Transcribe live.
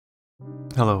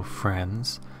Hello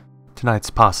friends. Tonight's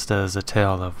pasta is a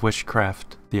tale of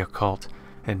witchcraft, the occult,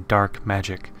 and dark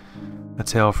magic. A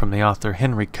tale from the author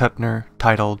Henry Kuttner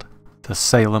titled The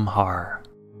Salem Horror.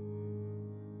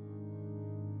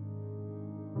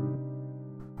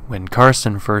 When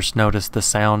Carson first noticed the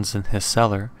sounds in his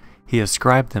cellar, he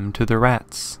ascribed them to the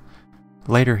rats.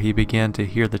 Later he began to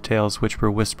hear the tales which were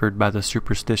whispered by the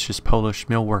superstitious Polish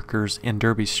millworkers in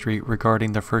Derby Street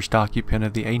regarding the first occupant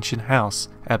of the ancient house,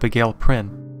 Abigail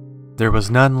Prynne. There was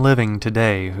none living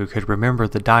today who could remember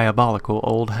the diabolical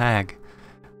old hag,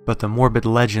 but the morbid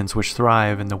legends which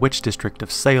thrive in the witch district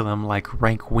of Salem like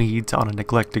rank weeds on a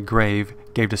neglected grave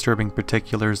gave disturbing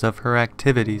particulars of her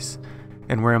activities,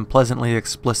 and were unpleasantly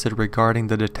explicit regarding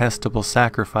the detestable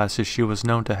sacrifices she was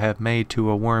known to have made to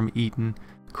a worm-eaten,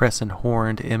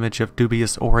 crescent-horned image of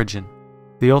dubious origin.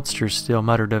 The oldsters still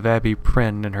muttered of Abby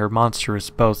Prynne and her monstrous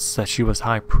boasts that she was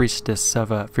high priestess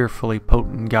of a fearfully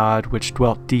potent god which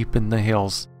dwelt deep in the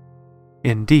hills.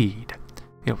 Indeed,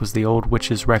 it was the old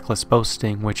witch's reckless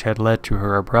boasting which had led to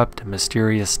her abrupt and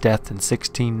mysterious death in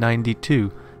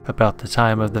 1692, about the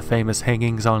time of the famous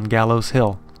hangings on Gallows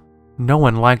Hill. No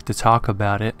one liked to talk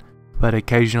about it, but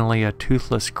occasionally a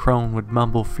toothless crone would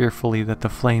mumble fearfully that the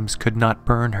flames could not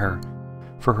burn her,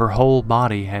 for her whole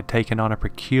body had taken on a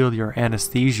peculiar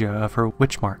anesthesia of her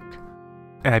witch mark.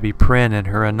 Abby Prynne and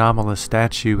her anomalous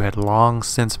statue had long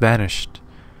since vanished,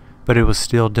 but it was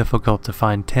still difficult to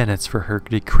find tenants for her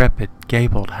decrepit,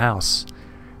 gabled house,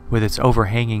 with its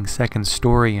overhanging second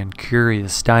story and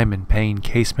curious diamond-paned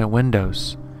casement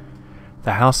windows.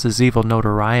 The house's evil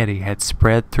notoriety had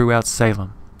spread throughout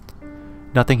Salem.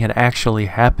 Nothing had actually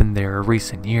happened there in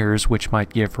recent years which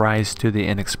might give rise to the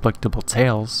inexplicable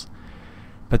tales,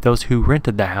 but those who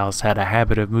rented the house had a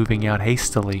habit of moving out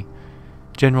hastily,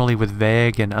 generally with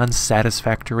vague and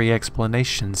unsatisfactory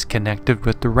explanations connected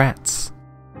with the rats.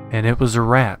 And it was a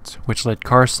rat which led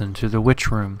Carson to the witch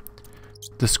room.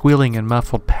 The squealing and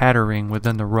muffled pattering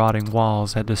within the rotting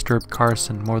walls had disturbed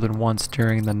Carson more than once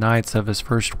during the nights of his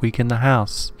first week in the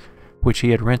house, which he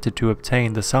had rented to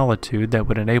obtain the solitude that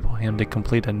would enable him to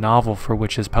complete a novel for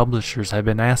which his publishers had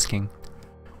been asking.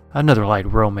 Another light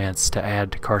romance to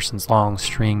add to Carson's long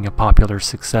string of popular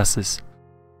successes.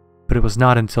 But it was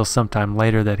not until some time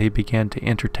later that he began to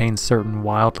entertain certain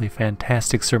wildly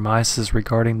fantastic surmises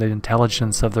regarding the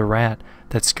intelligence of the rat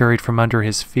that scurried from under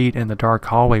his feet in the dark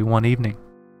hallway one evening.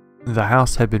 The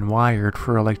house had been wired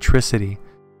for electricity,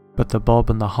 but the bulb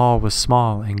in the hall was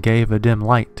small and gave a dim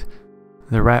light.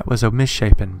 The rat was a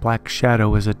misshapen black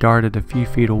shadow as it darted a few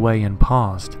feet away and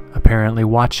paused, apparently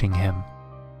watching him.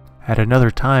 At another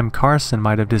time, Carson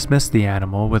might have dismissed the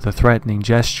animal with a threatening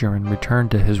gesture and returned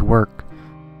to his work,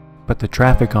 but the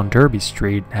traffic on Derby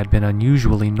Street had been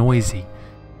unusually noisy,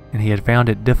 and he had found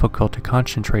it difficult to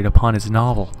concentrate upon his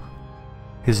novel.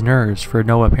 His nerves, for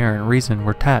no apparent reason,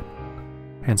 were taut,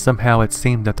 and somehow it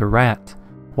seemed that the rat,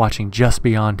 watching just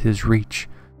beyond his reach,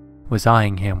 was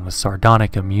eyeing him with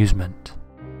sardonic amusement.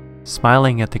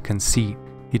 Smiling at the conceit,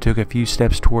 he took a few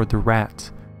steps toward the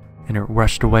rat, and it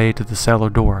rushed away to the cellar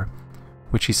door,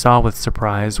 which he saw with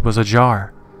surprise was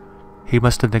ajar. He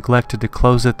must have neglected to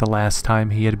close it the last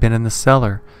time he had been in the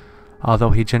cellar,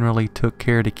 although he generally took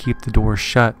care to keep the door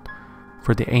shut,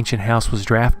 for the ancient house was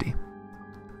draughty.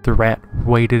 The rat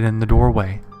waited in the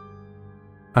doorway.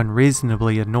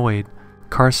 Unreasonably annoyed,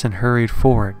 Carson hurried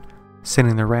forward,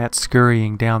 sending the rat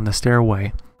scurrying down the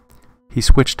stairway. He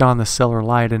switched on the cellar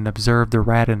light and observed the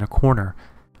rat in a corner.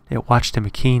 It watched him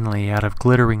keenly out of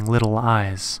glittering little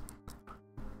eyes.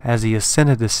 As he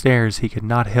ascended the stairs, he could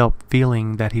not help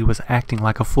feeling that he was acting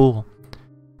like a fool.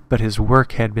 But his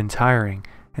work had been tiring,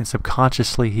 and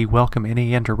subconsciously he welcomed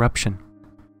any interruption.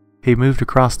 He moved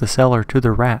across the cellar to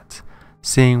the rat,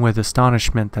 seeing with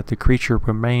astonishment that the creature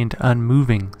remained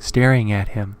unmoving, staring at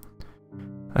him.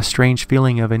 A strange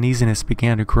feeling of uneasiness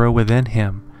began to grow within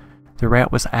him. The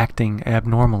rat was acting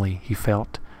abnormally, he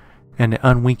felt, and the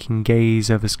unwinking gaze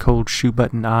of his cold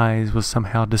shoe-button eyes was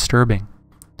somehow disturbing.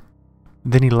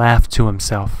 Then he laughed to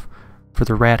himself, for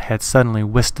the rat had suddenly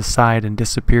whisked aside and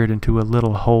disappeared into a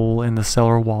little hole in the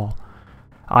cellar wall.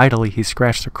 Idly he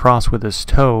scratched a cross with his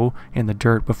toe in the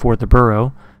dirt before the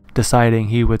burrow, deciding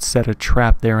he would set a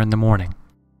trap there in the morning.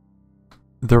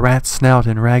 The rat's snout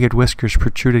and ragged whiskers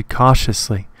protruded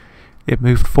cautiously. It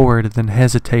moved forward, then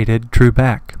hesitated, drew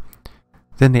back.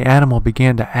 Then the animal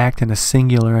began to act in a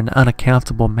singular and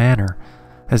unaccountable manner,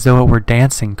 as though it were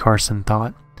dancing, Carson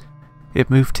thought. It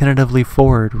moved tentatively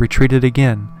forward, retreated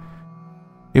again.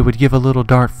 It would give a little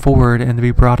dart forward and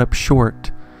be brought up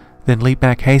short, then leap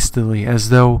back hastily, as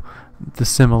though, the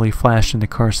simile flashed into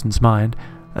Carson's mind,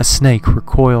 a snake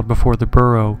recoiled before the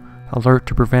burrow alert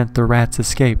to prevent the rat's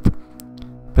escape.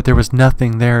 But there was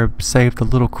nothing there save the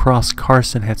little cross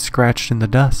Carson had scratched in the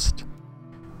dust.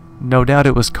 No doubt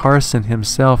it was Carson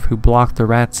himself who blocked the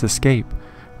rat's escape,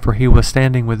 for he was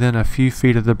standing within a few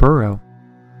feet of the burrow.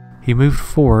 He moved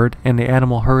forward, and the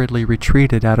animal hurriedly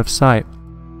retreated out of sight.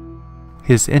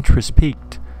 His interest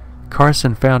piqued.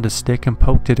 Carson found a stick and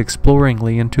poked it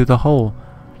exploringly into the hole.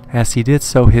 As he did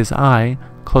so, his eye,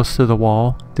 close to the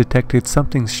wall, detected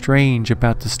something strange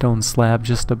about the stone slab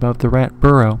just above the rat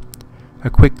burrow. A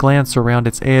quick glance around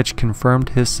its edge confirmed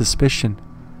his suspicion.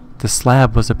 The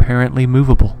slab was apparently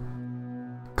movable.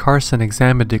 Carson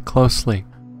examined it closely,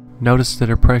 noticed the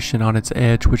depression on its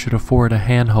edge which would afford a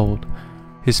handhold.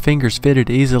 His fingers fitted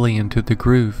easily into the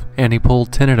groove, and he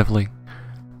pulled tentatively.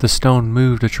 The stone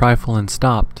moved a trifle and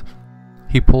stopped.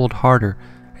 He pulled harder,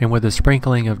 and with a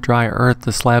sprinkling of dry earth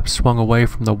the slab swung away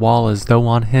from the wall as though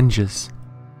on hinges.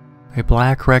 A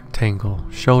black rectangle,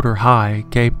 shoulder high,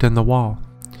 gaped in the wall.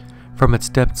 From its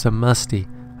depths a musty,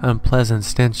 unpleasant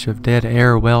stench of dead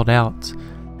air welled out,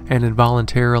 and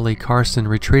involuntarily Carson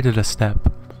retreated a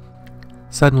step.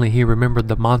 Suddenly he remembered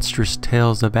the monstrous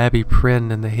tales of Abby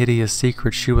Prynne and the hideous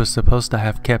secret she was supposed to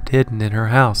have kept hidden in her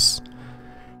house.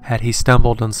 Had he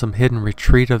stumbled on some hidden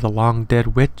retreat of the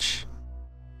long-dead witch?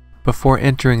 Before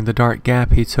entering the dark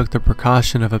gap he took the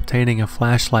precaution of obtaining a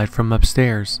flashlight from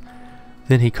upstairs.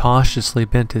 Then he cautiously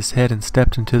bent his head and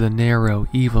stepped into the narrow,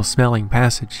 evil-smelling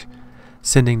passage,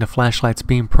 sending the flashlight's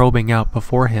beam probing out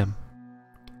before him.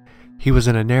 He was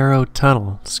in a narrow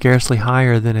tunnel, scarcely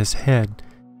higher than his head,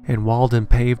 and walled and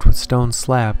paved with stone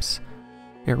slabs.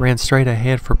 It ran straight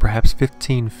ahead for perhaps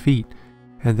 15 feet,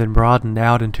 and then broadened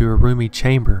out into a roomy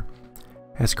chamber.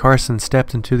 As Carson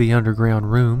stepped into the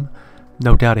underground room,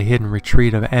 no doubt a hidden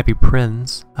retreat of Abby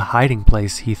Prynne's, a hiding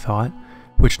place, he thought,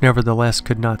 which nevertheless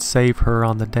could not save her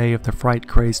on the day of the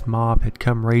fright-crazed mob had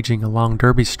come raging along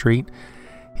Derby Street,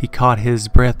 he caught his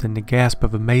breath in a gasp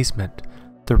of amazement.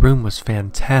 The room was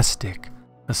fantastic,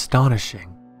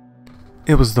 astonishing.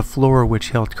 It was the floor which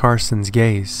held Carson's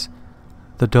gaze.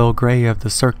 The dull gray of the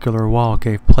circular wall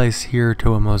gave place here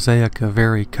to a mosaic of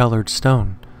vari-colored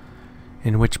stone,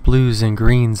 in which blues and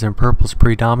greens and purples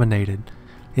predominated.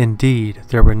 Indeed,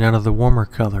 there were none of the warmer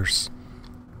colors.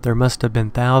 There must have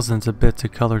been thousands of bits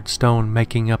of colored stone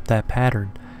making up that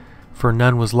pattern, for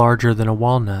none was larger than a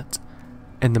walnut,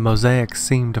 and the mosaic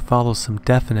seemed to follow some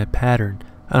definite pattern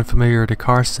unfamiliar to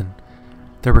Carson.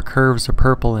 There were curves of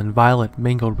purple and violet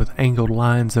mingled with angled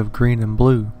lines of green and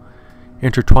blue,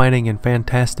 intertwining in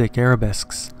fantastic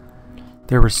arabesques.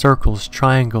 There were circles,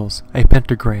 triangles, a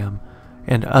pentagram,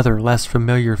 and other less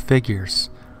familiar figures.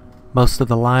 Most of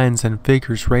the lines and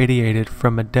figures radiated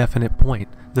from a definite point,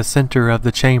 the center of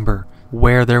the chamber,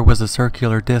 where there was a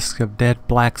circular disc of dead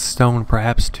black stone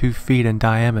perhaps 2 feet in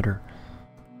diameter.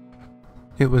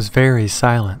 It was very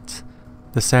silent.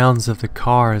 The sounds of the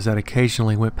cars that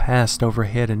occasionally went past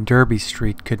overhead in Derby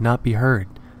Street could not be heard.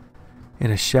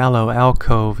 In a shallow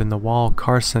alcove in the wall,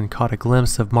 Carson caught a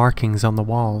glimpse of markings on the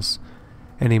walls,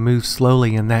 and he moved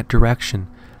slowly in that direction,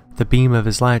 the beam of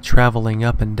his light traveling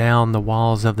up and down the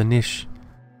walls of the niche.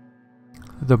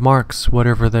 The marks,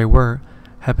 whatever they were,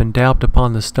 had been daubed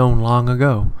upon the stone long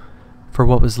ago, for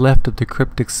what was left of the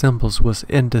cryptic symbols was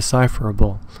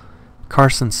indecipherable.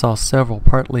 Carson saw several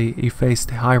partly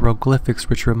effaced hieroglyphics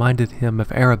which reminded him of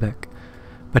Arabic,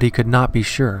 but he could not be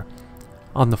sure.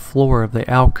 On the floor of the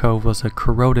alcove was a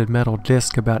corroded metal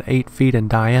disc about 8 feet in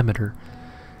diameter,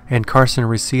 and Carson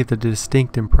received the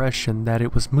distinct impression that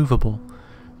it was movable,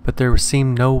 but there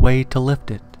seemed no way to lift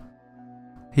it.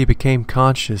 He became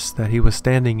conscious that he was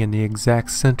standing in the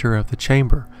exact center of the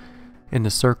chamber, in the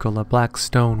circle of black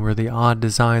stone where the odd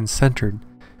design centered.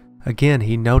 Again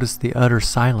he noticed the utter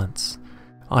silence.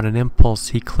 On an impulse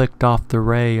he clicked off the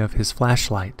ray of his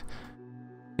flashlight.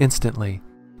 Instantly,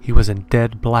 he was in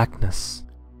dead blackness.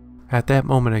 At that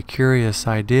moment a curious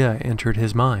idea entered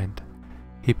his mind.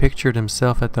 He pictured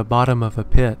himself at the bottom of a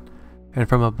pit, and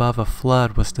from above a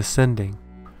flood was descending,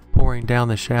 pouring down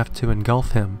the shaft to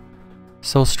engulf him.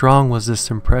 So strong was this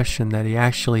impression that he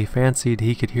actually fancied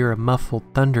he could hear a muffled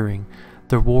thundering,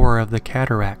 the roar of the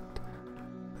cataract.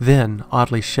 Then,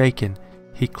 oddly shaken,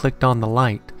 he clicked on the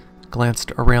light,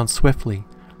 glanced around swiftly.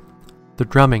 The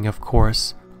drumming, of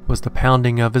course, was the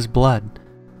pounding of his blood,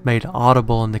 made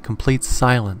audible in the complete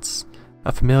silence,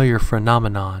 a familiar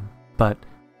phenomenon, but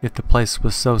if the place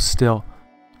was so still...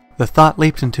 The thought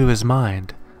leaped into his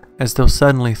mind, as though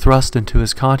suddenly thrust into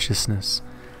his consciousness.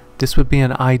 This would be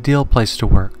an ideal place to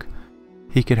work.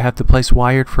 He could have the place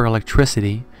wired for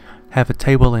electricity, have a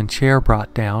table and chair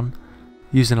brought down,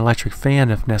 use an electric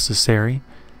fan if necessary,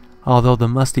 although the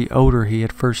musty odor he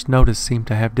had first noticed seemed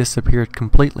to have disappeared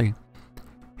completely.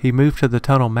 He moved to the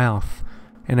tunnel mouth,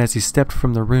 and as he stepped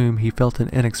from the room he felt an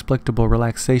inexplicable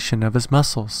relaxation of his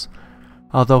muscles,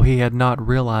 although he had not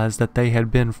realized that they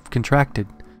had been contracted.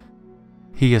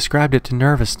 He ascribed it to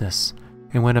nervousness,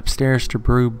 and went upstairs to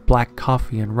brew black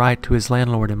coffee and write to his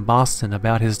landlord in Boston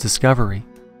about his discovery.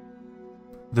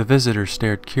 The visitor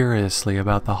stared curiously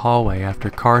about the hallway after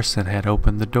Carson had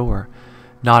opened the door,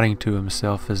 nodding to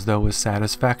himself as though with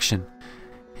satisfaction.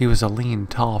 He was a lean,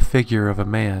 tall figure of a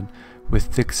man, with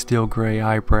thick steel gray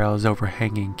eyebrows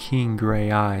overhanging keen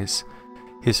gray eyes.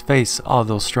 His face,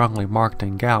 although strongly marked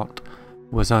in gout,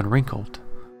 was unwrinkled.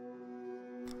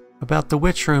 "About the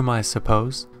witch room, I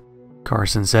suppose,"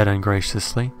 Carson said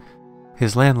ungraciously.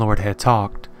 His landlord had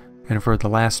talked, and for the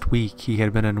last week he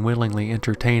had been unwillingly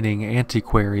entertaining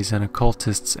antiquaries and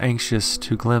occultists anxious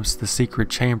to glimpse the secret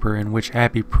chamber in which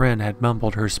Abby Prynne had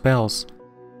mumbled her spells.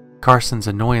 Carson's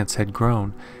annoyance had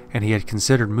grown, and he had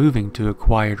considered moving to a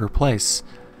quieter place,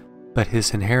 but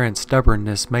his inherent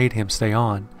stubbornness made him stay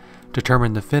on,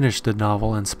 determined to finish the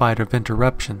novel in spite of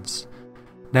interruptions.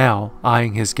 Now,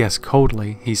 eyeing his guest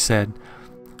coldly, he said,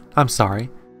 "I'm sorry,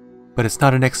 but it's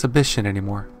not an exhibition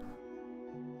anymore."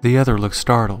 The other looked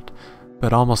startled,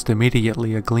 but almost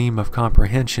immediately a gleam of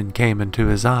comprehension came into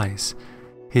his eyes.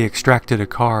 He extracted a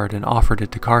card and offered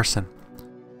it to Carson.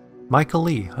 "Michael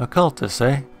Lee, occultist,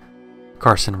 eh?"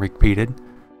 Carson repeated.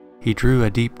 He drew a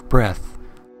deep breath.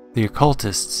 The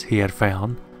occultists, he had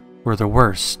found, were the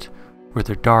worst, with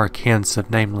their dark hints of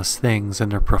nameless things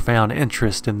and their profound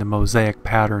interest in the mosaic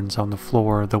patterns on the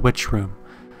floor of the witch room.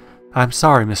 "I'm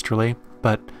sorry, Mr. Lee,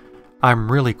 but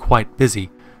I'm really quite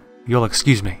busy. You'll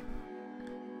excuse me."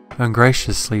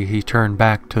 Ungraciously, he turned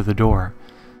back to the door.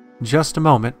 "Just a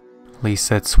moment," Lee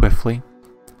said swiftly.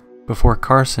 Before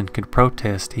Carson could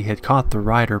protest, he had caught the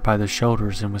writer by the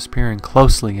shoulders and was peering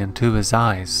closely into his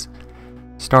eyes.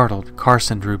 Startled,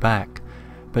 Carson drew back,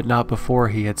 but not before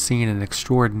he had seen an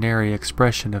extraordinary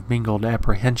expression of mingled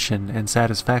apprehension and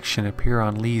satisfaction appear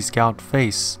on Lee's gout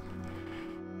face.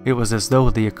 It was as though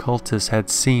the occultist had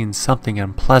seen something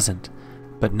unpleasant,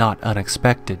 but not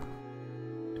unexpected.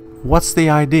 "What's the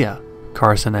idea?"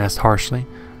 Carson asked harshly.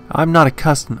 "I'm not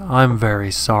accustomed—" "I'm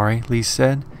very sorry," Lee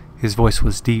said. His voice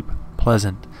was deep,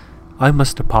 pleasant. "I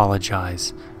must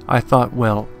apologize. I thought,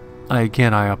 well, I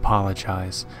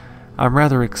apologize. I'm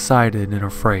rather excited and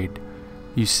afraid.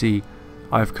 You see,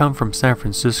 I've come from San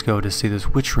Francisco to see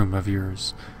this witch room of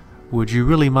yours. Would you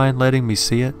really mind letting me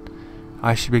see it?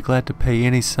 I should be glad to pay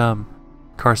any sum."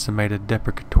 Carson made a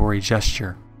deprecatory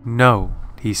gesture. "No,"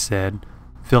 he said,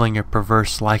 feeling a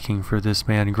perverse liking for this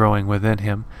man growing within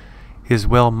him. His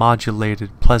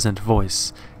well-modulated, pleasant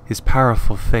voice, his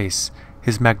powerful face,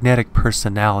 his magnetic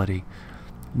personality.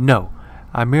 "No,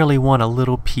 I merely want a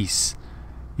little peace.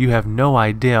 You have no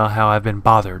idea how I've been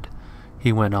bothered,"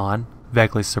 he went on,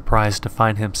 vaguely surprised to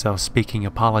find himself speaking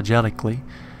apologetically.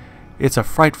 "It's a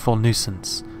frightful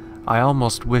nuisance. I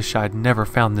almost wish I'd never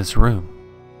found this room."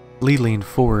 Lee leaned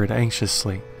forward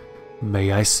anxiously.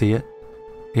 "May I see it?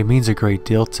 It means a great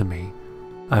deal to me.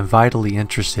 I'm vitally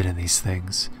interested in these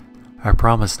things. I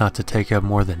promise not to take up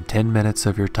more than 10 minutes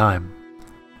of your time."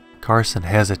 Carson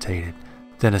hesitated,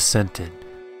 then assented.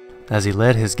 As he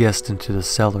led his guest into the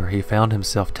cellar, he found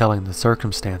himself telling the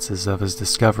circumstances of his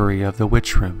discovery of the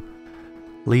witch room.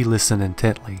 Lee listened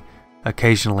intently,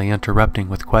 occasionally interrupting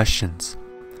with questions.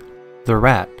 "The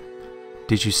rat.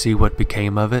 Did you see what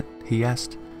became of it?" he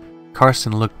asked.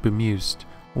 Carson looked bemused.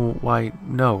 "Why,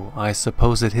 no, I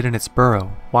suppose it hid in its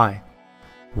burrow. Why?"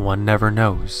 "One never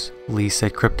knows," Lee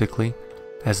said cryptically,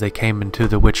 as they came into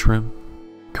the witch room.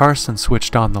 Carson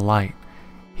switched on the light.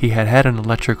 He had had an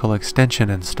electrical extension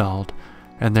installed,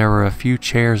 and there were a few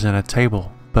chairs and a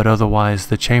table, but otherwise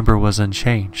the chamber was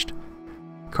unchanged.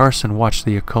 Carson watched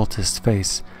the occultist's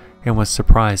face, and with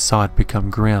surprise saw it become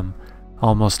grim,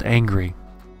 almost angry.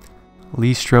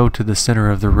 Lee strode to the center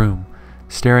of the room,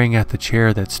 staring at the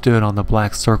chair that stood on the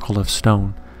black circle of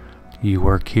stone. "You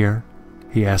work here?"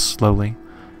 he asked slowly.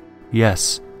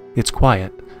 "Yes, it's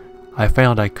quiet. I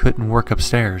found I couldn't work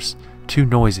upstairs, too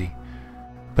noisy.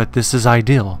 But this is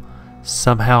ideal.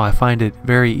 Somehow I find it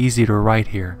very easy to write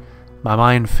here. My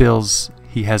mind feels,"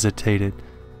 he hesitated,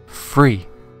 "free,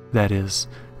 that is,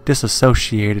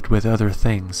 disassociated with other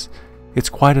things. It's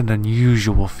quite an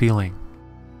unusual feeling."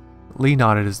 Lee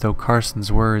nodded as though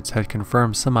Carson's words had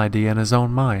confirmed some idea in his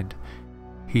own mind.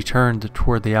 He turned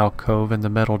toward the alcove and the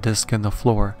metal disc in the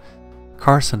floor.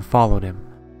 Carson followed him.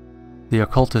 The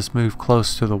occultist moved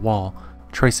close to the wall,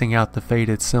 tracing out the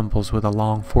faded symbols with a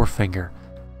long forefinger.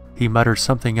 He muttered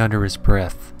something under his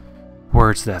breath,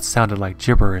 words that sounded like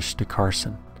gibberish to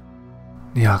Carson.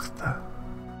 Nyakta.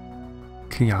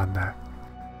 Kiana.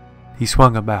 He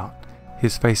swung about,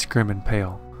 his face grim and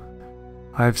pale.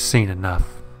 I've seen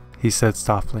enough, he said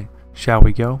softly. Shall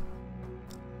we go?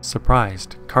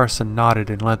 Surprised, Carson nodded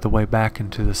and led the way back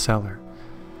into the cellar.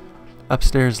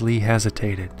 Upstairs, Lee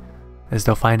hesitated, as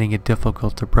though finding it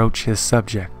difficult to broach his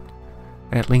subject.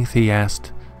 At length he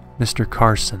asked, Mr.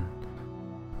 Carson,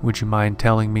 would you mind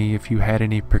telling me if you had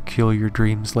any peculiar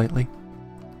dreams lately?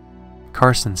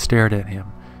 Carson stared at him,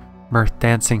 mirth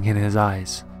dancing in his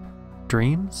eyes.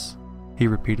 Dreams? He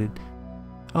repeated.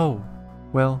 Oh,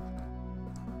 well,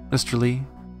 Mr. Lee,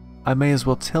 I may as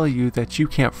well tell you that you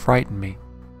can't frighten me.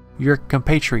 Your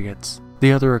compatriots,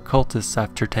 the other occultists I've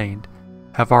entertained,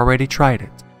 have already tried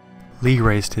it. Lee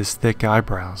raised his thick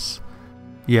eyebrows.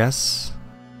 Yes?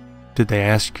 Did they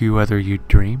ask you whether you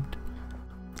dreamed?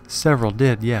 Several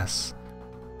did, yes.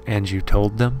 And you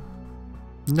told them?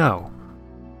 No.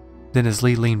 Then as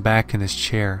Lee leaned back in his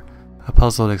chair, a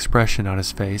puzzled expression on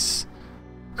his face,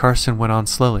 Carson went on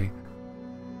slowly.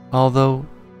 Although,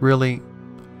 really,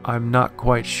 I'm not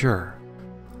quite sure.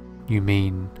 You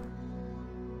mean...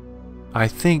 I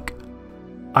think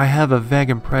I have a vague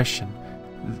impression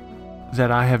that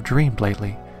I have dreamed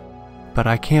lately, but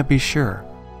I can't be sure.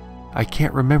 I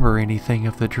can't remember anything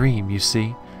of the dream, you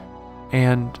see.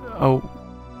 And, oh,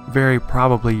 very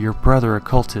probably your brother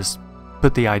occultist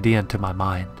put the idea into my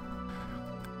mind.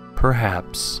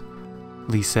 Perhaps,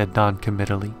 Lee said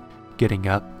non-committally, getting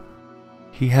up.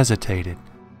 He hesitated.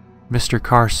 Mr.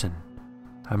 Carson,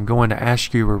 I'm going to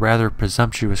ask you a rather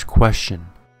presumptuous question.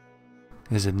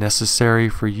 Is it necessary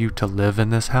for you to live in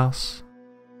this house?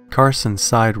 Carson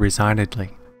sighed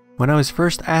resignedly. When I was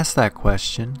first asked that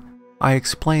question, I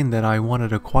explained that I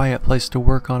wanted a quiet place to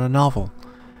work on a novel,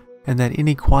 and that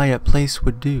any quiet place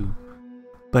would do.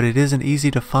 But it isn't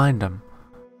easy to find them.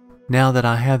 Now that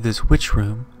I have this witch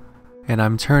room, and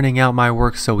I'm turning out my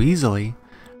work so easily,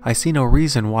 I see no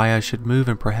reason why I should move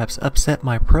and perhaps upset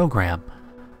my program.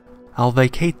 I'll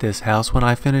vacate this house when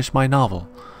I finish my novel,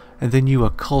 and then you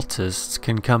occultists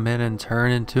can come in and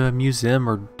turn into a museum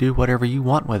or do whatever you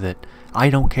want with it.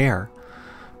 I don't care.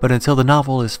 But until the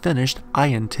novel is finished, I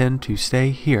intend to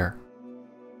stay here.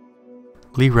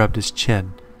 Lee rubbed his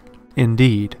chin.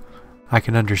 Indeed, I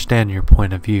can understand your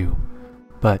point of view,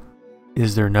 but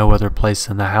is there no other place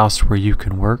in the house where you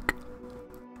can work?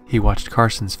 He watched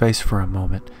Carson's face for a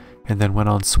moment, and then went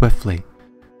on swiftly.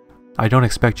 I don't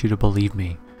expect you to believe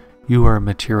me. You are a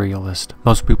materialist.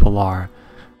 Most people are.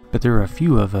 But there are a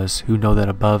few of us who know that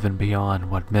above and beyond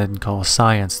what men call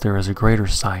science, there is a greater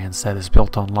science that is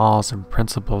built on laws and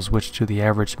principles which to the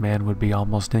average man would be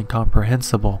almost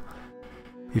incomprehensible.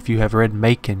 If you have read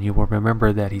Macon, you will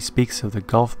remember that he speaks of the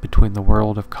gulf between the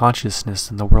world of consciousness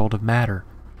and the world of matter.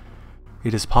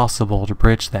 It is possible to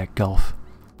bridge that gulf.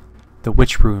 The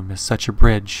witch room is such a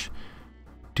bridge.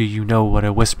 Do you know what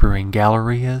a whispering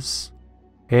gallery is?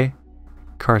 Eh?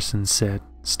 Carson said,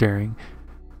 staring.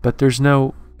 But there's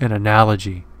no... an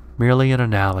analogy, merely an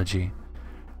analogy.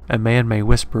 A man may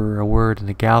whisper a word in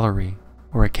a gallery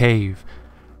or a cave,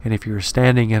 and if you're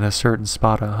standing in a certain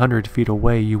spot 100 feet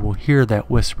away, you will hear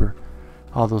that whisper,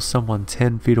 although someone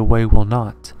 10 feet away will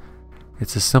not.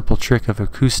 It's a simple trick of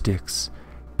acoustics,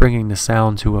 bringing the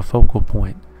sound to a focal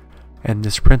point, and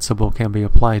this principle can be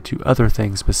applied to other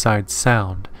things besides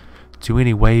sound, to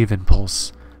any wave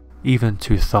impulse, even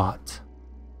to thought.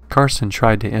 Carson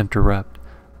tried to interrupt,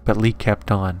 but Lee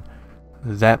kept on.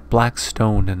 That black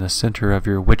stone in the center of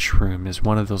your witch room is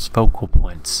one of those focal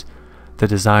points. The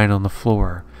design on the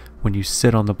floor. When you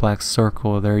sit on the black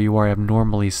circle, there you are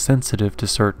abnormally sensitive to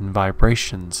certain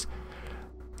vibrations,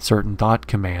 certain thought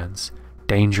commands,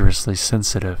 dangerously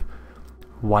sensitive.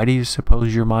 Why do you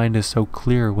suppose your mind is so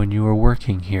clear when you are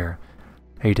working here?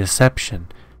 A deception,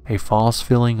 a false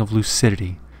feeling of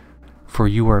lucidity. For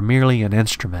you are merely an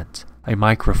instrument, a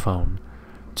microphone,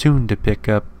 tuned to pick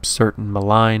up certain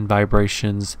malign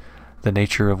vibrations, the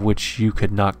nature of which you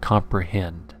could not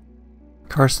comprehend.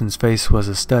 Carson's face was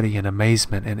a study in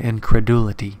amazement and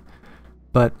incredulity.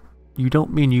 But you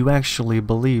don't mean you actually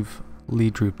believe? Lee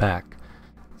drew back,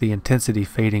 the intensity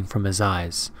fading from his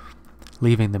eyes,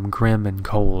 leaving them grim and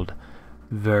cold.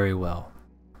 Very well.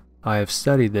 I have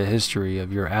studied the history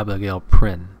of your Abigail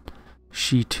Prynne.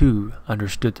 She too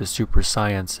understood the super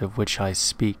science of which I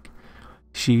speak.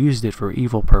 She used it for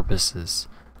evil purposes,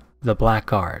 the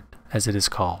black art, as it is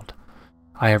called.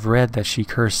 I have read that she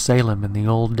cursed Salem in the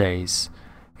old days,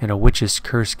 and a witch's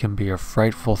curse can be a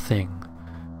frightful thing.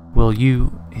 Will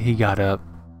you, he got up,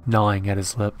 gnawing at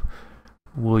his lip,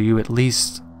 will you at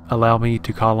least allow me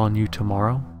to call on you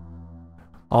tomorrow?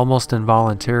 Almost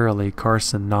involuntarily,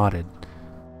 Carson nodded.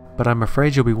 but I'm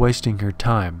afraid you'll be wasting your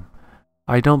time.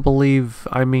 I don't believe,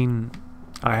 I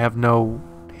have no...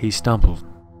 He stumbled,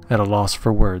 at a loss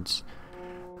for words.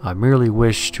 I merely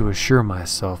wish to assure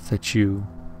myself that you...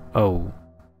 Oh,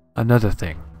 another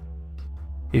thing.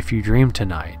 If you dream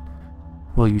tonight,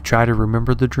 will you try to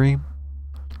remember the dream?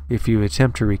 If you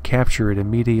attempt to recapture it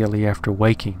immediately after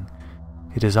waking,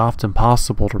 it is often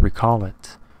possible to recall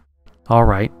it. All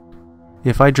right,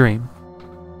 if I dream.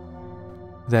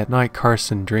 That night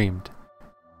Carson dreamed.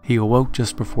 He awoke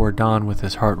just before dawn with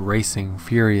his heart racing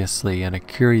furiously and a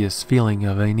curious feeling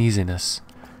of uneasiness.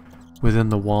 Within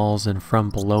the walls and from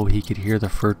below he could hear the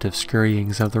furtive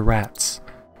scurryings of the rats.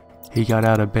 He got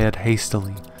out of bed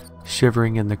hastily,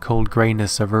 shivering in the cold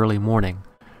grayness of early morning.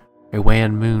 A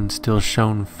wan moon still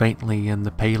shone faintly in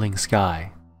the paling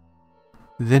sky.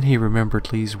 Then he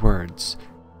remembered Lee's words.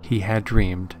 He had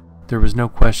dreamed. There was no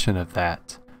question of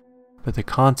that. But the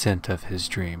content of his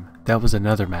dream, that was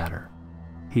another matter.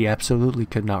 He absolutely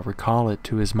could not recall it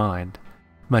to his mind,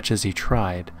 much as he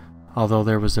tried, although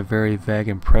there was a very vague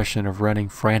impression of running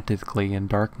frantically in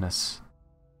darkness.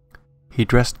 He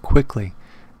dressed quickly,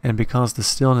 and because the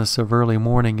stillness of early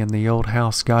morning in the old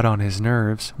house got on his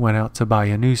nerves, went out to buy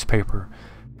a newspaper.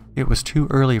 It was too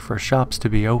early for shops to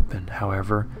be open,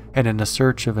 however, and in the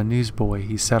search of a newsboy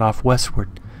he set off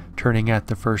westward, turning at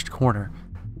the first corner.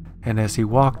 And as he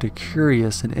walked, a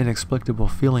curious and inexplicable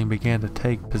feeling began to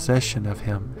take possession of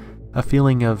him, a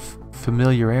feeling of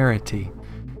familiarity.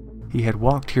 He had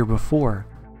walked here before,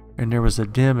 and there was a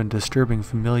dim and disturbing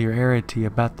familiarity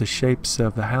about the shapes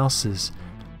of the houses,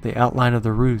 the outline of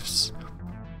the roofs.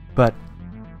 But,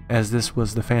 as this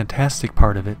was the fantastic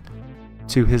part of it,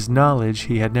 to his knowledge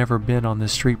he had never been on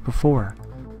this street before.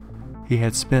 He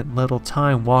had spent little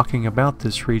time walking about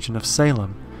this region of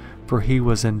Salem, for he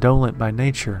was indolent by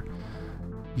nature.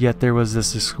 Yet there was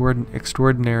this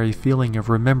extraordinary feeling of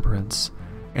remembrance,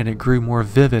 and it grew more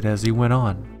vivid as he went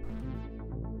on.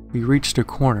 He reached a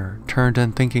corner, turned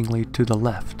unthinkingly to the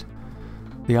left.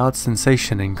 The odd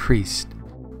sensation increased.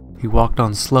 He walked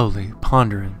on slowly,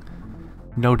 pondering.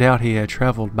 No doubt he had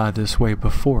traveled by this way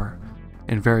before,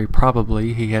 and very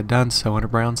probably he had done so in a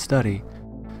brown study,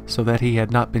 so that he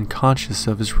had not been conscious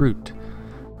of his route.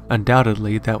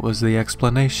 Undoubtedly that was the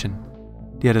explanation.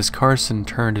 Yet as Carson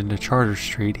turned into Charter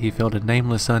Street, he felt a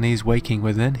nameless unease waking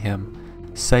within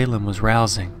him. Salem was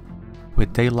rousing.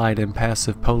 With daylight,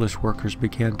 impassive Polish workers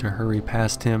began to hurry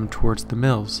past him towards the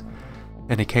mills.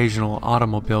 An occasional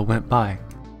automobile went by.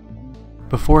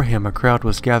 Before him a crowd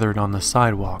was gathered on the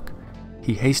sidewalk.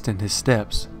 He hastened his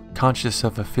steps, conscious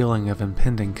of a feeling of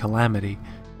impending calamity.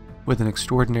 With an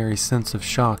extraordinary sense of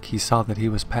shock, he saw that he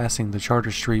was passing the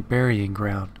Charter Street burying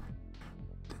ground,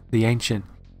 the ancient,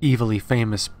 evilly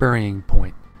famous burying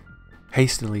point.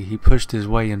 Hastily he pushed his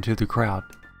way into the crowd.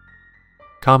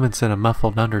 Comments in a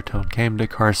muffled undertone came to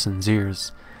Carson's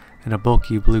ears, and a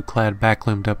bulky blue-clad back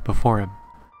loomed up before him.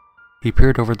 He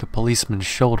peered over the policeman's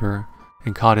shoulder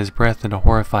and caught his breath in a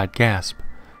horrified gasp.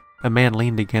 A man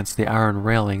leaned against the iron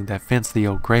railing that fenced the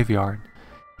old graveyard.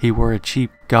 He wore a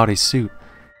cheap, gaudy suit,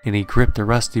 and he gripped the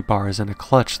rusty bars in a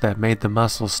clutch that made the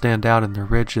muscles stand out in the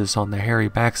ridges on the hairy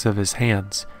backs of his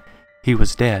hands. He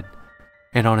was dead,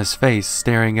 and on his face,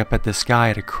 staring up at the sky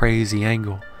at a crazy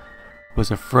angle, was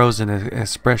a frozen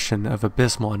expression of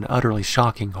abysmal and utterly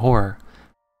shocking horror.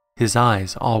 His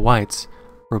eyes, all whites,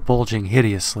 were bulging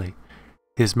hideously.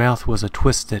 His mouth was a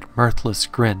twisted, mirthless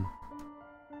grin.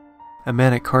 A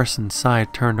man at Carson's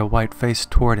side turned a white face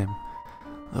toward him.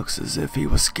 "Looks as if he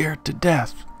was scared to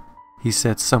death," he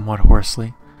said somewhat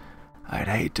hoarsely. "I'd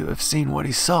hate to have seen what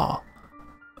he saw.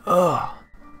 Ugh,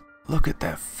 look at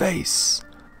that face."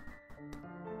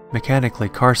 Mechanically,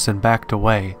 Carson backed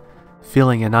away,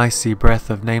 feeling an icy breath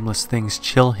of nameless things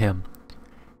chill him.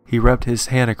 He rubbed his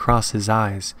hand across his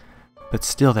eyes, but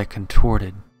still that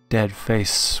contorted, dead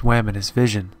face swam in his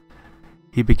vision.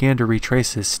 He began to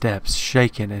retrace his steps,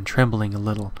 shaken and trembling a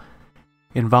little.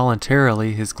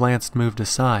 Involuntarily his glance moved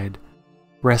aside,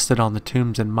 rested on the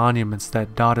tombs and monuments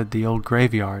that dotted the old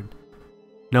graveyard.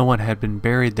 No one had been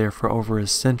buried there for over a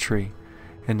century,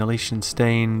 and the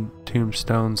lichen-stained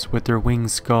tombstones with their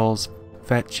winged skulls,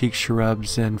 fat-cheeked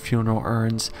cherubs, and funeral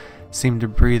urns seemed to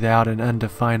breathe out an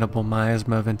undefinable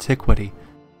miasma of antiquity.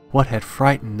 What had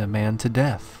frightened the man to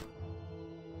death?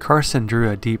 Carson drew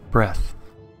a deep breath.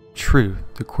 True,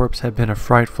 the corpse had been a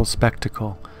frightful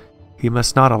spectacle. He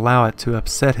must not allow it to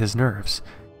upset his nerves.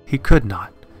 He could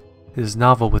not. His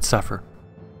novel would suffer.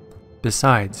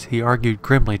 Besides, he argued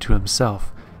grimly to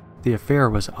himself, the affair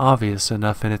was obvious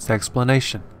enough in its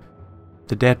explanation.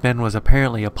 The dead man was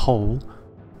apparently a Pole,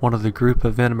 one of the group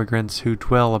of immigrants who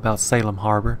dwell about Salem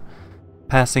Harbor.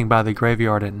 Passing by the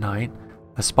graveyard at night,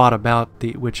 a spot about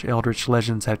which eldritch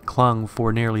legends had clung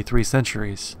for nearly 3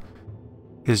 centuries,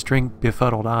 his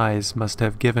drink-befuddled eyes must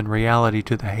have given reality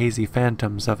to the hazy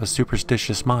phantoms of a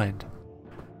superstitious mind.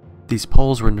 These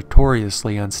poles were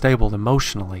notoriously unstable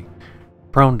emotionally,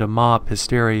 prone to mob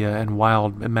hysteria and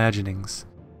wild imaginings.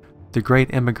 The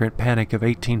great immigrant panic of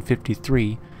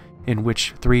 1853, in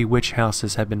which 3 witch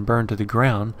houses had been burned to the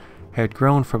ground, had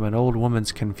grown from an old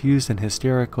woman's confused and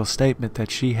hysterical statement that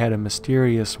she had a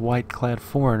mysterious white-clad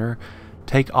foreigner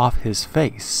take off his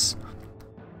face.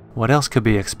 What else could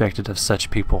be expected of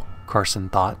such people, Carson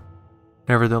thought.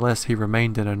 Nevertheless, he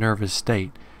remained in a nervous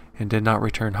state and did not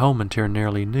return home until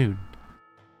nearly noon.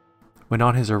 When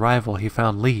on his arrival he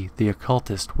found Lee, the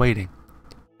occultist, waiting.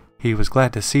 He was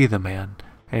glad to see the man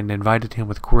and invited him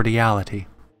with cordiality.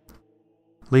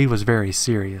 Lee was very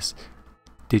serious.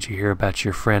 "Did you hear about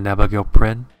your friend Abigail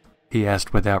Prynne?" he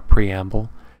asked without preamble,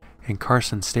 and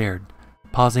Carson stared,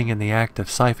 pausing in the act of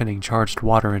siphoning charged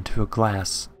water into a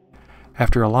glass.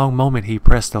 After a long moment he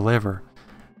pressed the lever,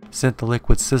 sent the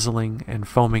liquid sizzling and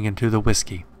foaming into the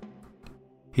whiskey.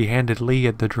 He handed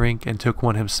Lee the drink and took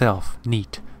one himself,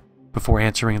 neat, before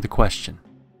answering the question.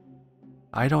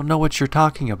 "I don't know what you're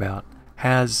talking about.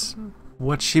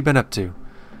 What's she been up to?"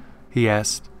 he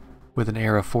asked, with an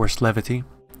air of forced levity.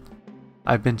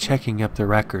 "I've been checking up the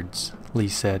records," Lee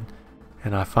said,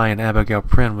 "and I find Abigail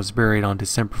Prynne was buried on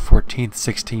December 14th,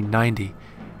 1690,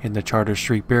 in the Charter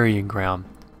Street burying ground,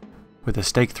 with a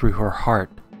stake through her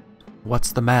heart.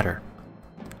 What's the matter?"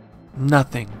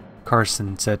 "Nothing,"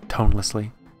 Carson said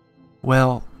tonelessly.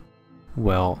 Well,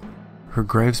 her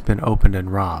grave's been opened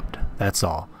and robbed, that's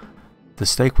all. The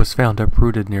stake was found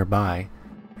uprooted nearby,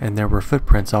 and there were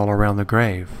footprints all around the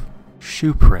grave.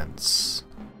 Shoe prints."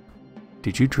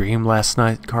 "Did you dream last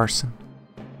night, Carson?"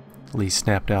 Lee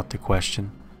snapped out the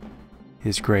question,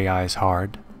 his gray eyes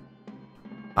hard.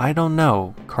 "I don't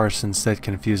know," Carson said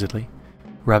confusedly,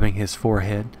 rubbing his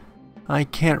forehead. "I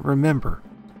can't remember.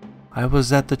 I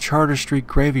was at the Charter Street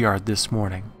graveyard this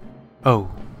morning."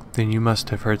 "Oh, then you must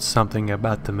have heard something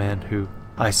about the man who—"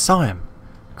 "I saw him,"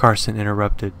 Carson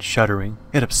interrupted, shuddering.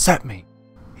 "It upset me."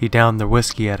 He downed the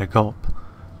whiskey at a gulp.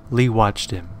 Lee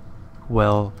watched him.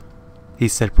 "Well," he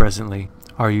said presently,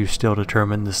 "are you still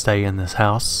determined to stay in this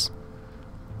house?"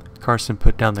 Carson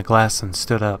put down the glass and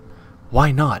stood up.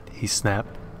 "Why not?" he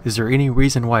snapped. "Is there any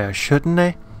reason why I shouldn't,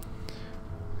 eh?"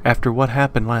 "After what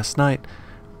happened last night—"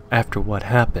 "After what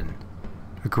happened?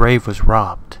 A grave was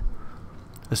robbed.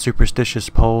 A superstitious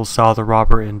Pole saw the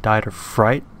robber and died of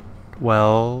fright?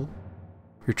 Well,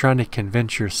 you're trying to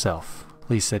convince yourself,"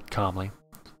 Lee said calmly.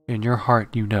 "In your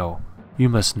heart you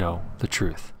must know, the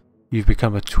truth. You've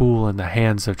become a tool in the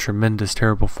hands of tremendous,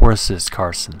 terrible forces,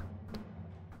 Carson.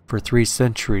 For 3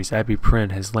 centuries Abby Prynne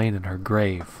has lain in her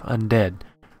grave, undead,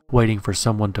 waiting for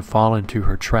someone to fall into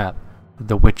her trap,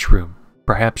 the witch room.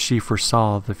 Perhaps she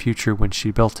foresaw the future when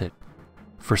she built it,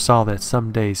 foresaw that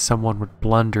someday someone would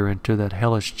blunder into that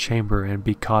hellish chamber and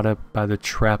be caught up by the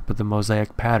trap of the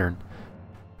mosaic pattern.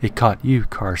 It caught you,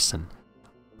 Carson.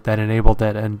 That enabled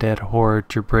that undead horror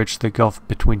to bridge the gulf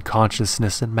between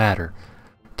consciousness and matter,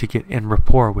 to get in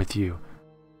rapport with you.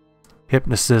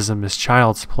 Hypnotism is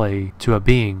child's play to a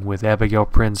being with Abigail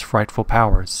Prynne's frightful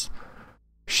powers.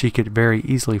 She could very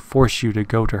easily force you to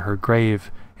go to her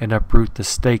grave and uproot the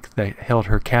stake that held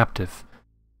her captive,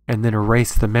 and then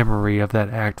erase the memory of that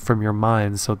act from your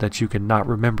mind so that you could not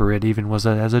remember it even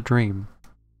as a dream."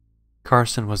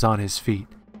 Carson was on his feet,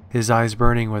 his eyes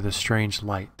burning with a strange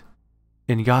light.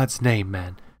 "In God's name,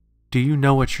 man, do you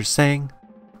know what you're saying?"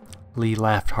 Lee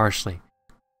laughed harshly.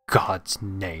 "God's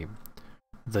name.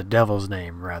 The devil's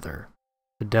name, rather.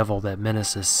 The devil that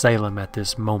menaces Salem at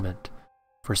this moment.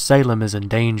 For Salem is in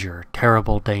danger,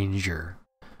 terrible danger.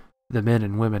 The men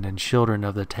and women and children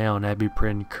of the town Abby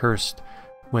Prynne cursed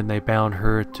when they bound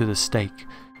her to the stake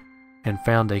and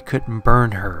found they couldn't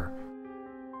burn her.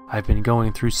 I've been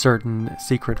going through certain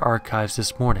secret archives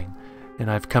this morning, and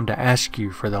I've come to ask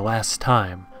you for the last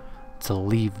time to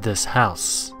leave this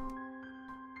house."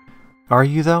 "Are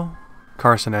you, though?"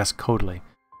 Carson asked coldly.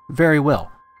 "Very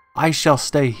well. I shall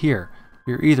stay here.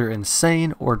 You're either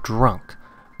insane or drunk,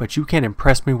 but you can't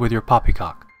impress me with your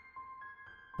poppycock."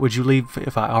 "Would you leave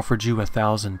if I offered you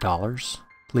 $1,000?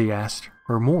 Lee asked.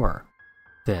 "Or more?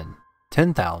 Then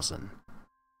 10,000.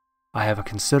 I have a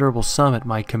considerable sum at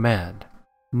my command."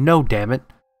 "No, damn it!"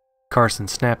 Carson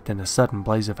snapped in a sudden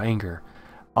blaze of anger.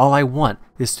 "All I want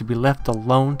is to be left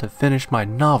alone to finish my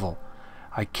novel.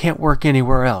 I can't work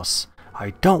anywhere else.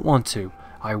 I don't want to.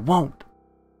 I won't."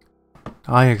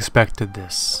 "I expected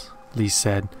this," Lee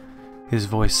said, his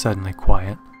voice suddenly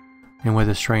quiet, and with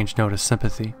a strange note of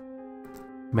sympathy.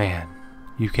 Man,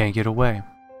 you can't get away.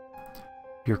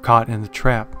 You're caught in the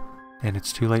trap, and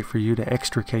it's too late for you to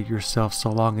extricate yourself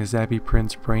so long as Abby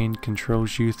Prince's brain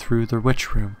controls you through the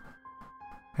witch room.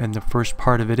 And the first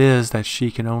part of it is that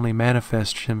she can only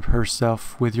manifest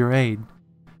herself with your aid.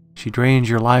 She drains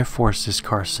your life forces,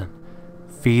 Carson.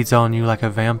 Feeds on you like a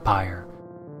vampire.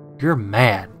 You're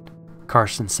mad,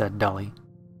 Carson said dully.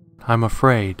 I'm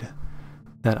afraid.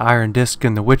 That iron disc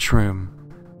in the witch room,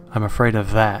 I'm afraid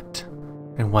of that,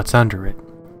 and what's under it.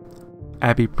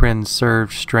 Abby Prince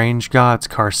served strange gods,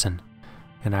 Carson,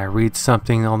 and I read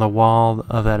something on the wall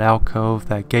of that alcove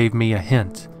that gave me a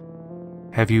hint.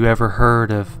 Have you ever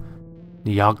heard of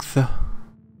Nyogtha?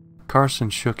 Carson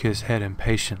shook his head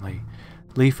impatiently.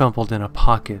 Lee fumbled in a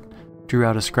pocket, drew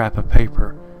out a scrap of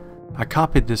paper. I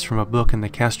copied this from a book in the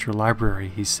Castor Library,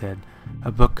 he said,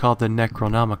 a book called the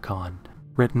Necronomicon,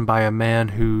 written by a man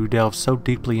who delved so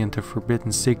deeply into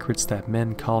forbidden secrets that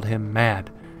men called him mad.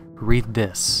 Read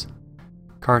this.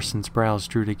 Carson's brows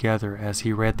drew together as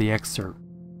he read the excerpt.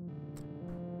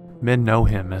 Men know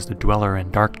him as the Dweller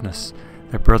in Darkness,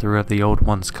 the brother of the Old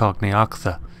Ones called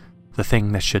Nyogtha, the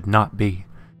thing that should not be.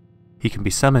 He can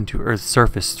be summoned to Earth's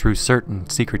surface through certain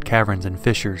secret caverns and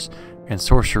fissures, and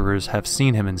sorcerers have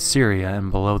seen him in Syria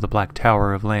and below the Black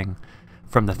Tower of Ling.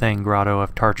 From the Thang Grotto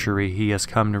of Tartary he has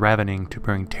come ravening to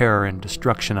bring terror and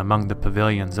destruction among the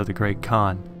pavilions of the Great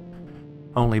Khan.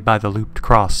 Only by the looped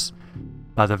cross,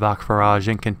 by the Vakfaraj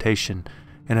incantation,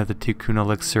 and of the Tikkun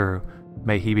elixir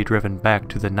may he be driven back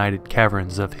to the nighted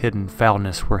caverns of hidden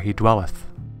foulness where he dwelleth.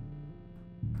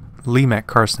 Lee met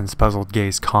Carson's puzzled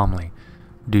gaze calmly.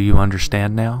 Do you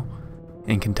understand now?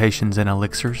 Incantations and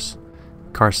elixirs?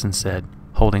 Carson said,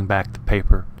 holding back the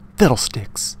paper.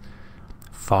 Fiddlesticks!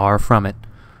 Far from it.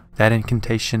 That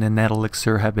incantation and that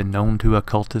elixir have been known to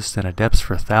occultists and adepts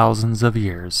for thousands of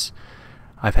years.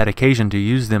 I've had occasion to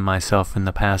use them myself in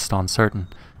the past on certain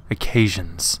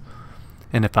occasions.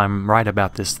 And if I'm right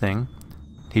about this thing,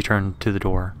 he turned to the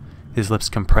door, his lips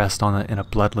compressed on it in a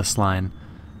bloodless line.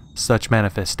 Such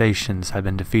manifestations have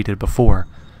been defeated before,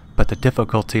 but the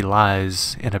difficulty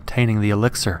lies in obtaining the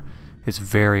elixir. It's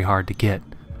very hard to get.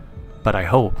 But I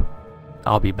hope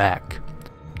I'll be back.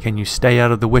 Can you stay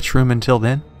out of the witch room until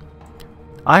then?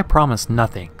 I promise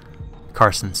nothing,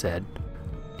 Carson said.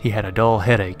 He had a dull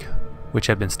headache, which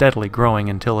had been steadily growing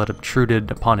until it obtruded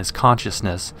upon his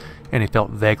consciousness, and he felt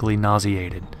vaguely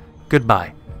nauseated.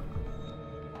 Goodbye.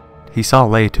 He saw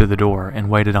Lei to the door and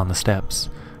waited on the steps,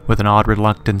 with an odd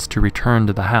reluctance to return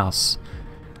to the house.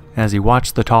 As he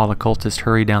watched the tall occultist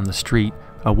hurry down the street,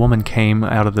 a woman came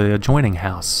out of the adjoining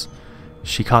house.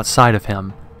 She caught sight of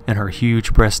him, and her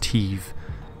huge breast heaved.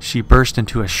 She burst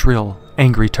into a shrill,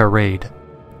 angry tirade.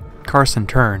 Carson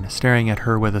turned, staring at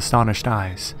her with astonished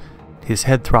eyes. His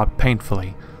head throbbed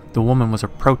painfully. The woman was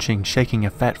approaching, shaking a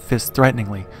fat fist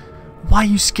threateningly. "Why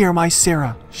you scare my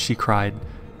Sarah?" she cried,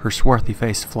 her swarthy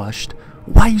face flushed.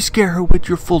 "Why you scare her with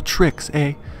your full tricks,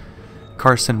 eh?"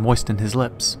 Carson moistened his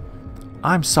lips.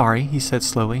 "I'm sorry," he said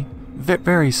slowly.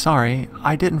 Very sorry.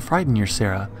 I didn't frighten your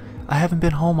Sarah. I haven't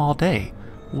been home all day.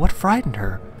 What frightened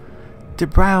her?" "The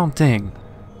brown thing.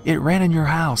 It ran in your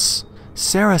house.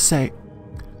 Sarah say—"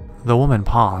 The woman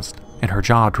paused, and her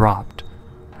jaw dropped.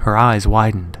 Her eyes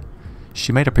widened.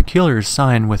 She made a peculiar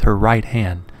sign with her right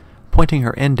hand, pointing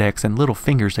her index and little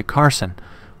fingers at Carson,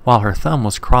 while her thumb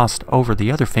was crossed over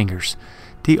the other fingers.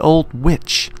 "The old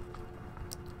witch!"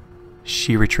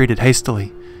 She retreated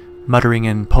hastily, muttering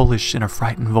in Polish in a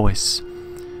frightened voice.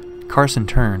 Carson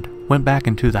turned, went back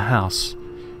into the house.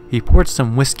 He poured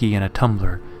some whiskey in a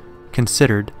tumbler,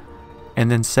 considered, and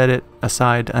then set it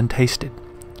aside untasted.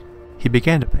 He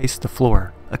began to pace the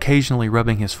floor, occasionally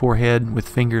rubbing his forehead with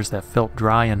fingers that felt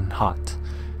dry and hot.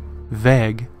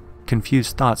 Vague,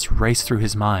 confused thoughts raced through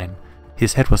his mind.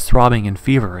 His head was throbbing and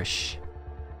feverish.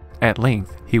 At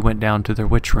length, he went down to their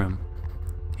witch room.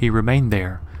 He remained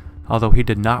there, although he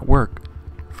did not work,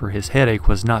 for his headache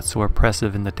was not so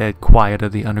oppressive in the dead quiet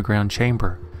of the underground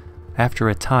chamber. After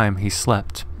a time, he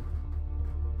slept.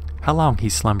 How long he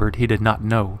slumbered he did not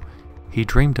know. He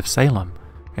dreamed of Salem,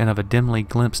 and of a dimly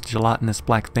glimpsed gelatinous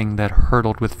black thing that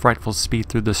hurtled with frightful speed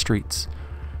through the streets.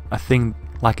 A thing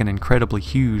like an incredibly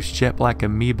huge, jet-black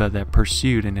amoeba that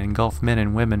pursued and engulfed men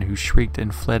and women who shrieked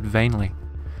and fled vainly.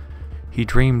 He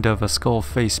dreamed of a skull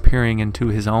face peering into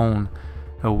his own,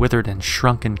 a withered and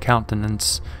shrunken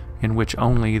countenance in which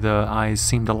only the eyes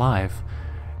seemed alive,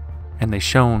 and they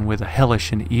shone with a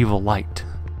hellish and evil light.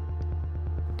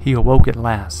 He awoke at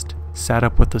last, sat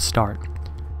up with a start.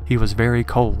 He was very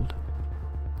cold.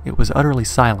 It was utterly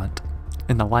silent.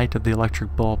 In the light of the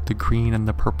electric bulb, the green and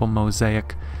the purple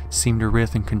mosaic seemed to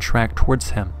writhe and contract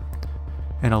towards him.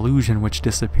 an illusion which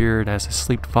disappeared as his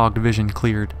sleep-fogged vision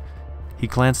cleared. He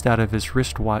glanced out of his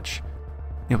wristwatch.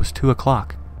 It was 2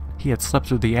 o'clock. He had slept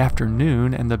through the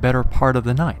afternoon and the better part of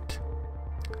the night.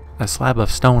 A slab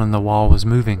of stone in the wall was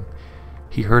moving.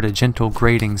 He heard a gentle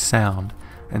grating sound,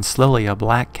 and slowly a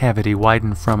black cavity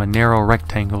widened from a narrow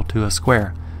rectangle to a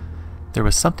square. There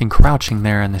was something crouching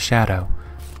there in the shadow.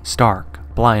 Stark,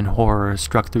 blind horror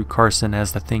struck through Carson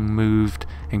as the thing moved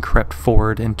and crept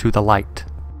forward into the light.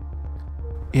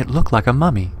 It looked like a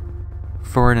mummy.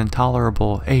 For an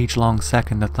intolerable, age-long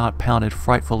second, the thought pounded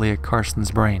frightfully at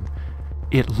Carson's brain.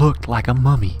 It looked like a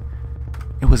mummy.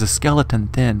 It was a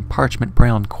skeleton-thin,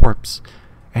 parchment-brown corpse,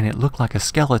 and it looked like a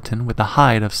skeleton with the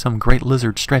hide of some great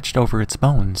lizard stretched over its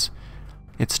bones.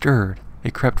 It stirred,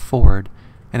 it crept forward,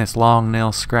 and its long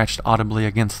nails scratched audibly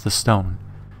against the stone.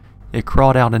 It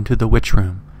crawled out into the witch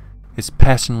room, its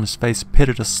passionless face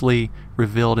pitilessly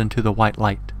revealed into the white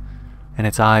light, and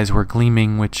its eyes were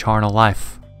gleaming with charnel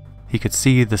life. He could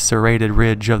see the serrated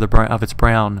ridge of its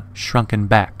brown, shrunken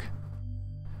back.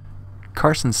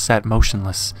 Carson sat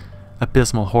motionless.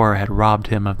 Abysmal horror had robbed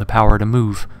him of the power to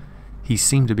move. He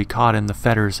seemed to be caught in the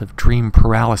fetters of dream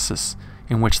paralysis,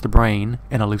 in which the brain,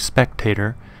 an aloof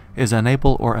spectator, is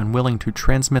unable or unwilling to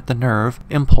transmit the nerve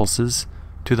impulses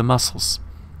to the muscles.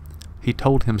 He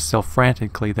told himself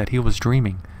frantically that he was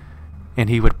dreaming, and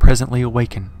he would presently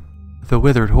awaken. The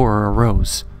withered horror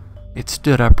arose. It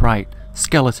stood upright,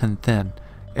 skeleton thin,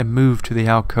 and moved to the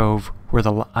alcove where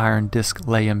the iron disc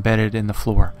lay embedded in the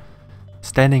floor.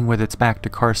 Standing with its back to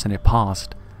Carson, it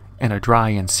paused, and a dry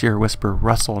and sere whisper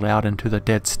rustled out into the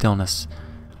dead stillness.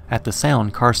 At the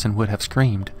sound, Carson would have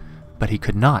screamed, but he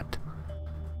could not.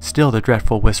 Still the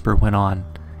dreadful whisper went on,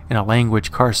 in a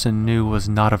language Carson knew was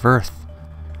not of earth,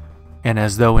 and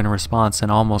as though in response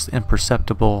an almost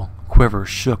imperceptible quiver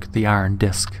shook the iron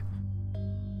disc.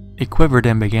 It quivered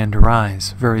and began to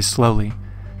rise, very slowly,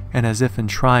 and as if in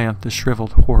triumph the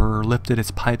shriveled horror lifted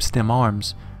its pipe-stem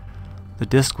arms. The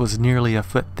disc was nearly a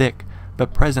foot thick,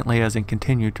 but presently as it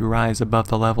continued to rise above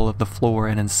the level of the floor,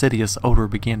 an insidious odor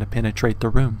began to penetrate the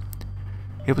room.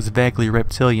 It was vaguely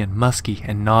reptilian, musky,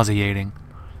 and nauseating.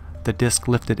 The disc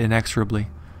lifted inexorably,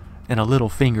 and a little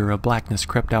finger of blackness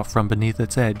crept out from beneath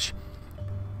its edge.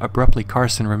 Abruptly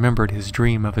Carson remembered his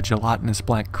dream of a gelatinous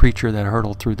black creature that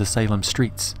hurtled through the Salem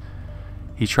streets.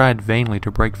 He tried vainly to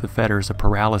break the fetters of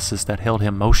paralysis that held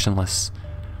him motionless.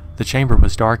 The chamber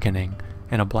was darkening,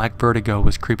 and a black vertigo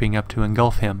was creeping up to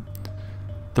engulf him.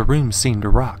 The room seemed to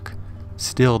rock.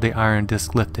 Still the iron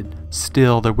disc lifted.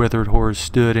 Still the withered horror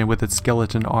stood and with its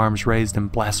skeleton arms raised in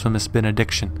blasphemous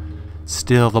benediction.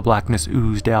 Still the blackness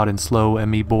oozed out in slow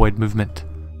amoeboid movement.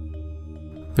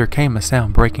 There came a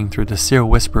sound breaking through the sere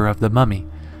whisper of the mummy,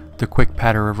 the quick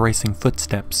patter of racing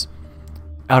footsteps.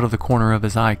 Out of the corner of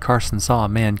his eye, Carson saw a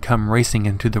man come racing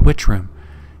into the witch room.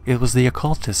 It was the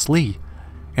occultist, Lee,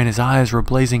 and his eyes were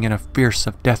blazing in a fierce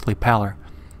of deathly pallor.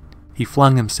 He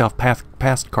flung himself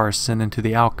past Carson into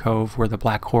the alcove where the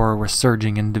black horror was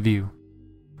surging into view.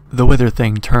 The withered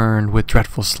thing turned with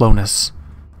dreadful slowness.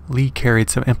 Lee carried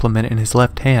some implement in his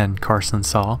left hand, Carson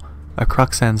saw, a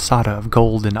crux ansata of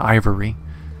gold and ivory.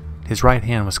 His right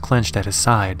hand was clenched at his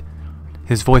side.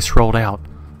 His voice rolled out,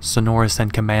 sonorous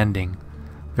and commanding.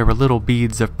 There were little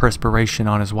beads of perspiration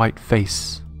on his white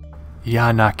face.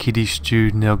 Yana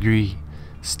kidishtu nilgri,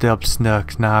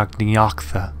 stelpsnuk nag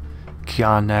nyaktha,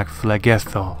 kianak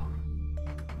flagetho.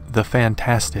 The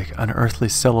fantastic, unearthly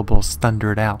syllables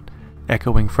thundered out,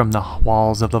 echoing from the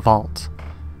walls of the vault.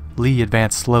 Lee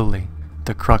advanced slowly,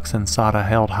 the crux ansata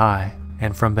held high,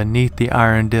 and from beneath the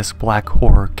iron disc black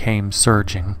horror came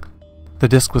surging. The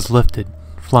disc was lifted,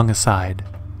 flung aside.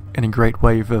 In a great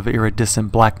wave of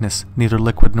iridescent blackness, neither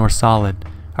liquid nor solid,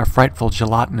 a frightful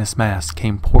gelatinous mass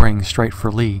came pouring straight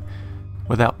for Lee.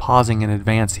 Without pausing in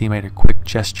advance, he made a quick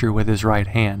gesture with his right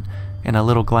hand, and a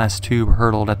little glass tube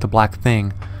hurtled at the black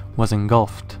thing, was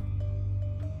engulfed.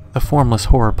 The formless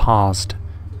horror paused.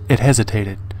 It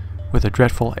hesitated, with a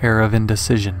dreadful air of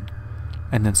indecision,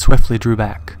 and then swiftly drew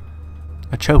back.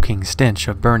 A choking stench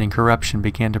of burning corruption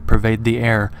began to pervade the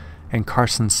air, and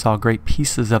Carson saw great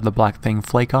pieces of the black thing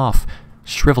flake off,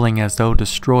 shriveling as though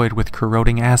destroyed with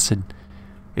corroding acid.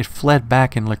 It fled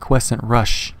back in liquescent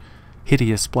rush,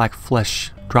 hideous black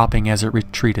flesh dropping as it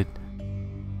retreated.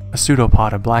 A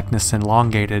pseudopod of blackness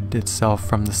elongated itself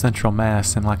from the central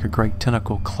mass and like a great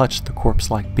tentacle clutched the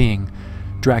corpse-like being,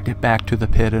 dragged it back to the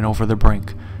pit and over the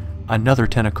brink. Another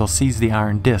tentacle seized the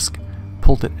iron disc,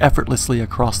 pulled it effortlessly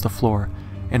across the floor,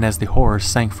 and as the horror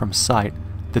sank from sight,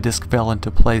 the disc fell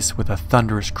into place with a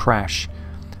thunderous crash.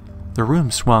 The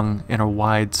room swung in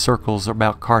wide circles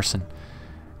about Carson,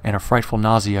 and a frightful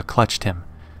nausea clutched him.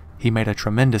 He made a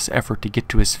tremendous effort to get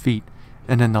to his feet,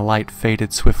 and then the light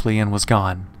faded swiftly and was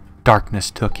gone.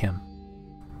 Darkness took him.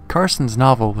 Carson's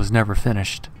novel was never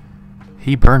finished.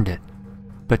 He burned it,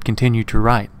 but continued to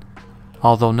write,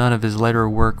 although none of his later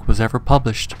work was ever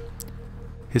published.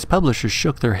 His publishers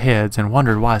shook their heads and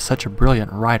wondered why such a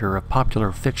brilliant writer of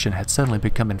popular fiction had suddenly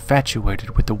become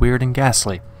infatuated with the weird and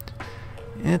ghastly.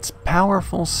 "It's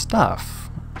powerful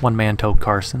stuff," one man told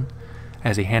Carson,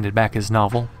 as he handed back his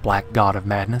novel, Black God of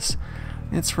Madness.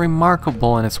 "It's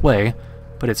remarkable in its way,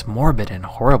 but it's morbid and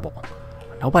horrible.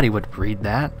 Nobody would read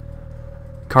that."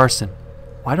 "Carson,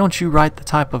 why don't you write the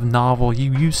type of novel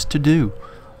you used to do,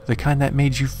 the kind that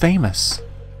made you famous?"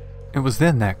 It was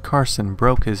then that Carson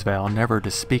broke his vow never to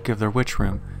speak of the witch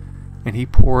room, and he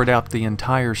poured out the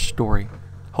entire story,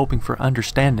 hoping for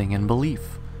understanding and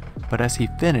belief. But as he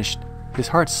finished, his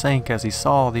heart sank as he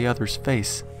saw the other's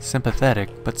face,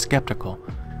 sympathetic but skeptical.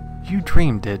 "You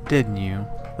dreamed it, didn't you?"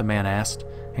 the man asked,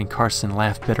 and Carson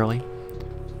laughed bitterly.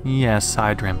 "Yes,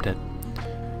 I dreamt it."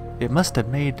 "It must have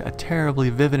made a terribly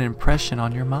vivid impression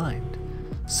on your mind."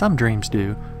 "Some dreams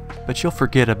do, but you'll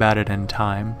forget about it in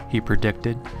time," he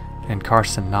predicted, and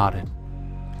Carson nodded.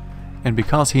 And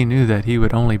because he knew that he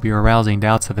would only be arousing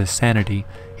doubts of his sanity,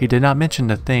 he did not mention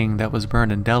the thing that was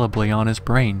burned indelibly on his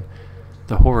brain,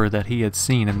 the horror that he had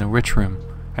seen in the witch room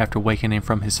after wakening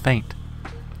from his faint.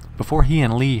 Before he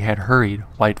and Lee had hurried,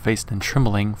 white-faced and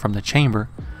trembling, from the chamber,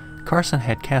 Carson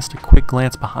had cast a quick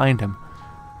glance behind him.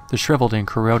 The shriveled and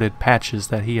corroded patches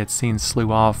that he had seen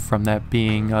slew off from that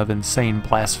being of insane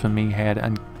blasphemy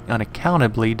had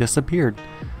unaccountably disappeared,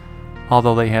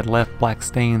 although they had left black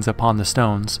stains upon the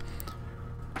stones.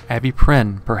 Abby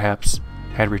Prynne, perhaps,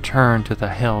 had returned to the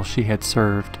hell she had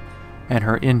served, and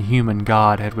her inhuman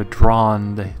god had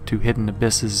withdrawn to hidden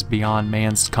abysses beyond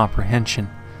man's comprehension,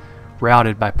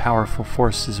 routed by powerful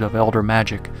forces of elder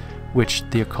magic, which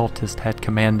the occultist had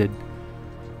commanded.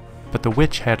 But the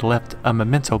witch had left a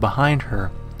memento behind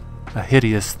her, a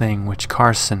hideous thing which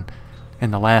Carson,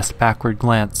 in the last backward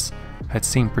glance, had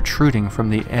seen protruding from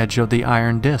the edge of the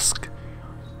iron disc,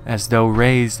 as though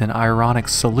raised in ironic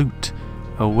salute,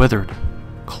 a withered,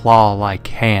 claw-like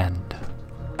hand.